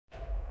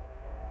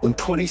On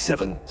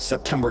 27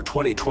 September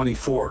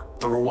 2024,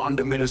 the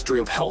Rwanda Ministry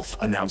of Health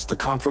announced the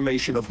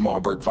confirmation of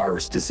Marburg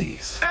virus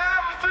disease.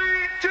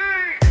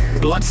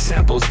 Blood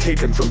samples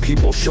taken from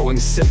people showing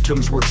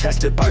symptoms were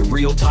tested by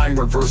real-time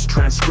reverse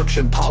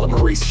transcription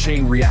polymerase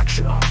chain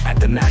reaction at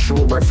the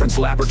National Reference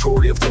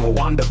Laboratory of the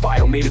Rwanda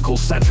Biomedical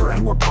Center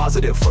and were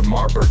positive for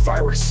Marburg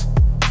virus.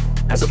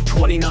 As of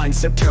 29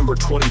 September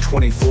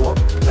 2024,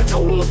 a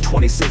total of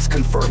 26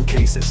 confirmed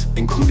cases,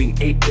 including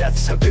 8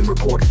 deaths, have been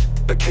reported.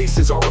 The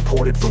cases are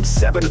reported from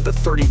 7 of the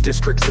 30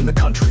 districts in the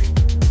country.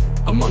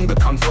 Among the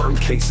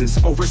confirmed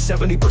cases, over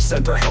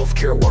 70% are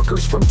healthcare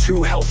workers from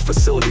 2 health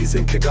facilities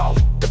in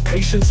Kigali. The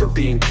patients are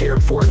being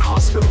cared for in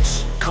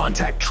hospitals.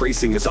 Contact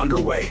tracing is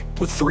underway,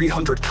 with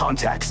 300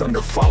 contacts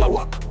under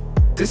follow-up.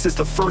 This is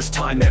the first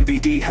time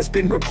MVD has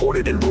been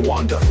reported in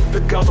Rwanda. The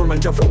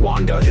government of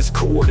Rwanda is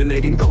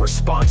coordinating the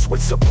response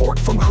with support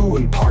from WHO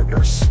and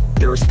partners.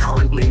 There is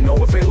currently no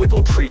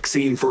available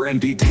vaccine for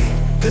MVD.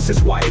 This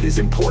is why it is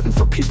important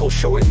for people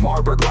showing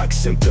Marburg-like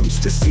symptoms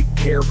to seek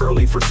care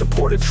early for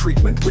supportive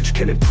treatment, which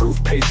can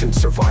improve patient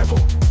survival.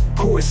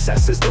 WHO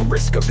assesses the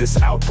risk of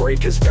this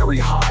outbreak as very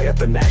high at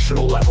the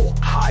national level,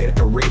 high at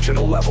the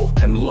regional level,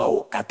 and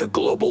low at the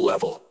global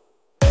level.